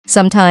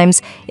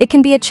Sometimes, it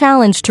can be a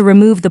challenge to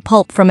remove the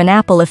pulp from an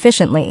apple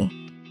efficiently.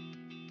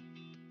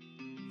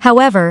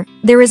 However,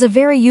 there is a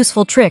very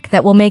useful trick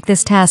that will make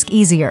this task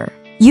easier.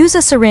 Use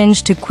a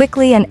syringe to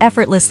quickly and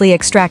effortlessly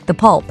extract the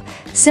pulp,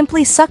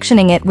 simply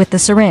suctioning it with the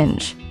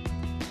syringe.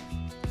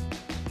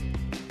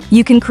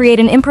 You can create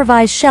an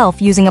improvised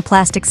shelf using a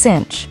plastic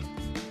cinch.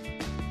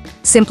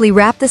 Simply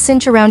wrap the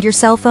cinch around your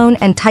cell phone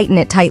and tighten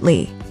it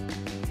tightly.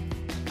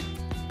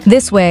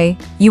 This way,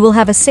 you will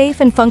have a safe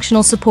and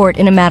functional support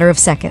in a matter of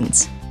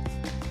seconds.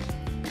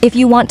 If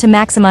you want to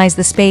maximize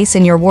the space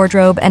in your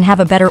wardrobe and have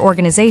a better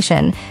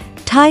organization,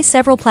 tie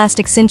several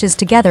plastic cinches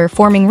together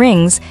forming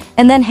rings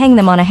and then hang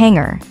them on a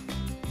hanger.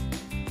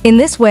 In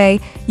this way,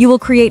 you will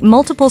create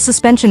multiple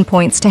suspension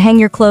points to hang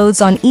your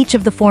clothes on each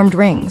of the formed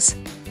rings.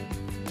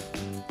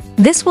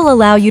 This will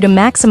allow you to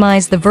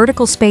maximize the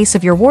vertical space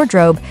of your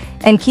wardrobe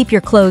and keep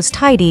your clothes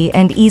tidy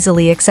and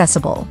easily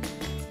accessible.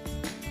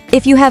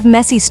 If you have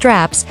messy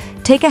straps,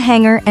 take a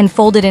hanger and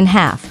fold it in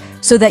half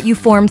so that you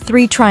form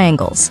 3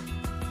 triangles.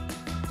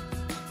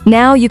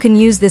 Now you can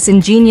use this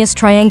ingenious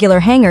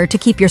triangular hanger to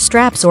keep your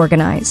straps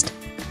organized.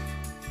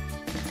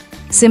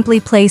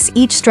 Simply place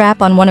each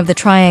strap on one of the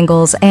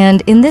triangles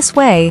and, in this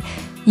way,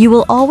 you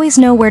will always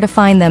know where to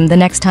find them the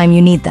next time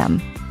you need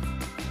them.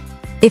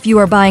 If you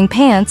are buying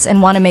pants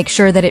and want to make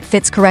sure that it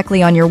fits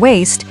correctly on your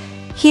waist,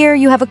 here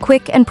you have a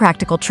quick and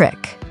practical trick.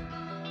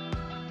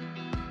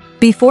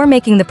 Before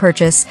making the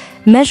purchase,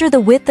 measure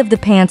the width of the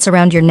pants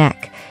around your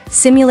neck,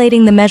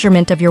 simulating the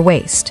measurement of your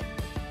waist.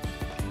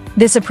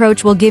 This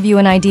approach will give you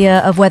an idea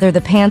of whether the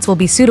pants will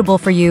be suitable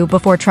for you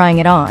before trying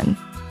it on.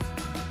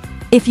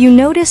 If you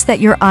notice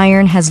that your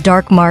iron has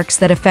dark marks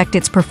that affect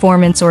its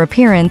performance or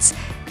appearance,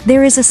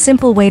 there is a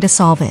simple way to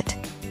solve it.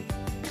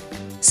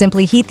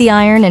 Simply heat the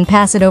iron and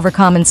pass it over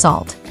common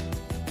salt.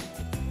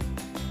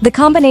 The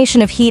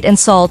combination of heat and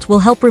salt will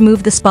help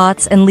remove the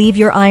spots and leave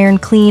your iron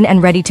clean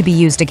and ready to be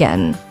used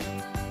again.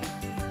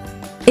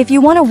 If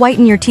you want to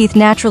whiten your teeth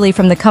naturally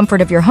from the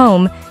comfort of your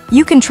home,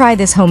 you can try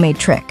this homemade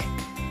trick.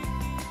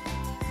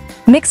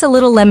 Mix a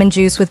little lemon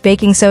juice with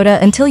baking soda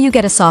until you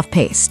get a soft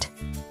paste.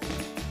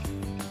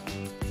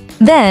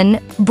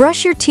 Then,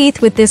 brush your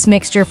teeth with this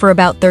mixture for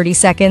about 30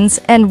 seconds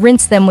and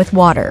rinse them with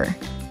water.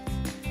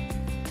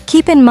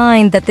 Keep in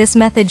mind that this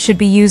method should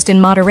be used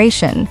in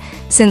moderation,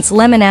 since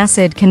lemon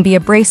acid can be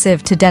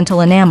abrasive to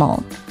dental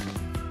enamel.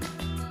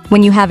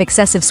 When you have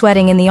excessive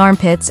sweating in the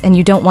armpits and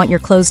you don't want your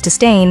clothes to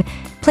stain,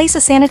 place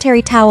a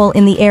sanitary towel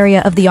in the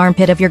area of the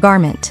armpit of your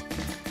garment.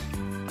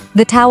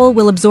 The towel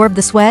will absorb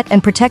the sweat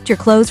and protect your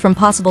clothes from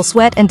possible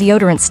sweat and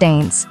deodorant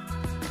stains.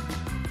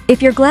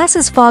 If your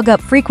glasses fog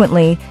up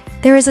frequently,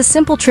 there is a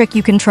simple trick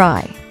you can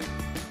try.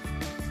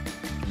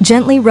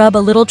 Gently rub a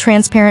little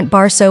transparent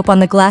bar soap on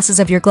the glasses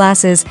of your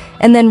glasses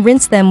and then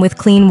rinse them with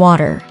clean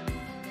water.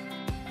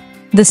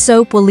 The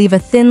soap will leave a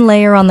thin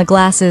layer on the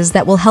glasses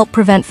that will help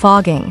prevent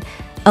fogging,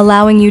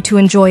 allowing you to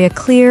enjoy a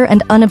clear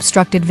and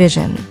unobstructed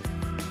vision.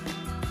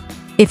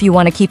 If you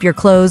want to keep your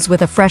clothes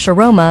with a fresh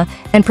aroma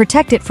and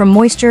protect it from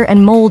moisture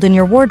and mold in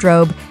your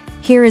wardrobe,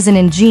 here is an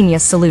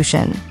ingenious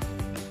solution.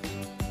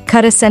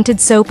 Cut a scented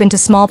soap into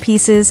small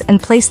pieces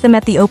and place them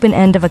at the open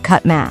end of a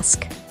cut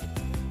mask.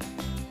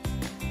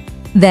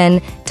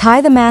 Then, tie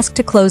the mask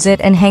to close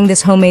it and hang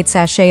this homemade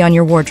sachet on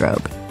your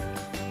wardrobe.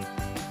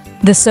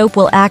 The soap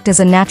will act as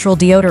a natural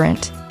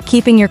deodorant,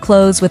 keeping your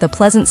clothes with a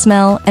pleasant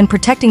smell and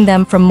protecting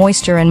them from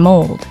moisture and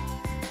mold.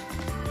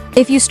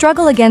 If you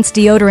struggle against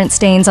deodorant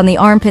stains on the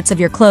armpits of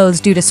your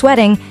clothes due to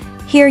sweating,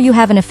 here you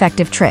have an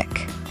effective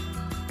trick.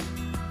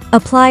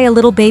 Apply a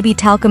little baby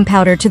talcum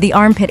powder to the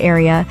armpit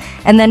area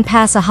and then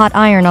pass a hot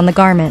iron on the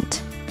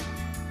garment.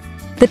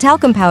 The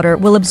talcum powder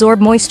will absorb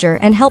moisture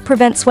and help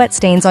prevent sweat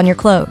stains on your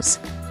clothes.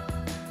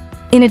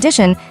 In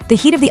addition, the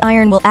heat of the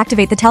iron will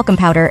activate the talcum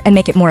powder and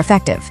make it more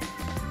effective.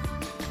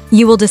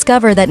 You will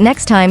discover that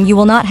next time you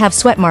will not have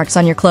sweat marks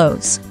on your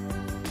clothes.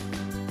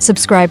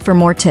 Subscribe for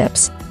more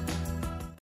tips.